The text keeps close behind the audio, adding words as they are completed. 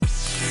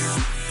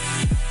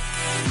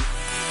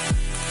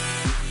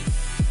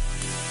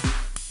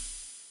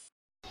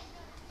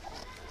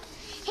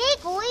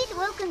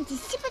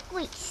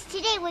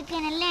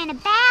gonna learn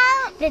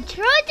about the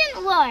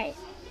Trojan War.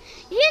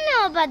 You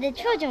know about the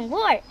Trojan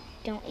War,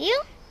 don't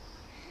you?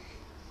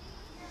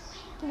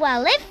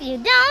 Well, if you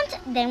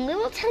don't, then we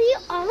will tell you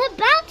all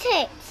about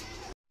it.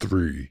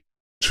 3,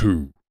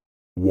 2,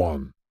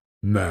 1,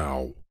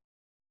 now.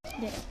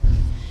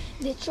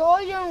 The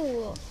Trojan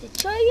War. The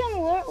Trojan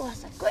War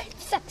was a great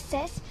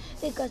success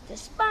because the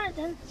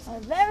Spartans were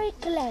very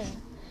clever.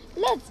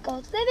 Let's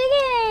go to the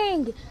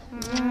beginning.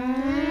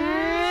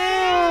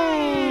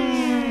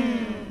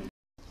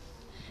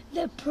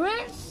 The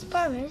Prince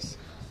Paris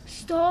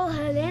stole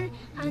Helen,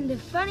 and the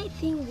funny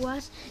thing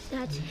was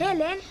that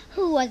Helen,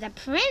 Who was a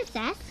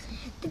princess,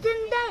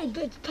 didn't die,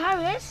 but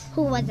Paris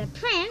who was a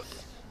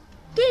prince,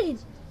 did.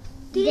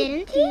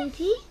 Didn't he? Didn't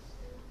he?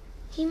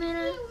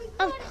 Jimena?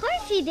 Of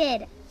course he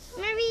did.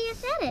 Maria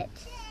said it.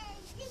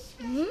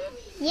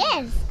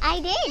 Yes, I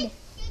did.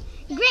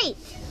 Great.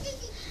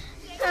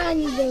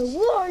 And the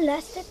war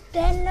lasted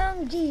 10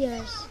 long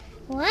years.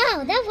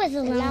 Wow, that was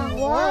a long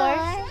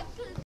war.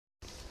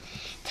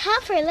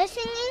 Top for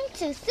listening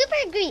to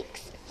Super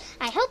Greeks.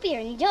 I hope you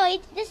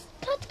enjoyed this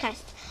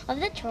podcast of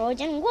the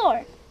Trojan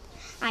War.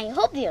 I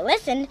hope you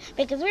listened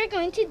because we're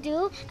going to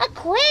do a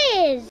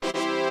quiz.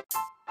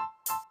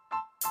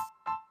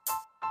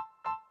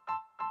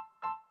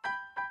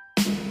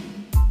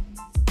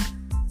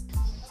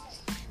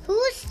 Who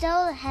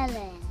stole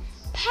Helen?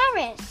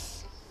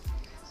 Paris.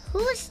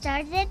 Who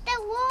started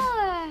the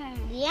war?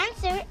 The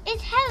answer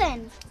is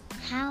Helen.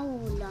 How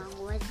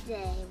long was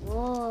the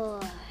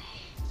war?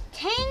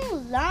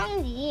 10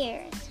 long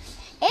years.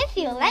 If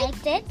you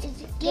liked it,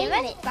 give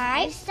it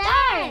 5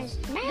 stars.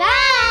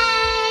 Bye!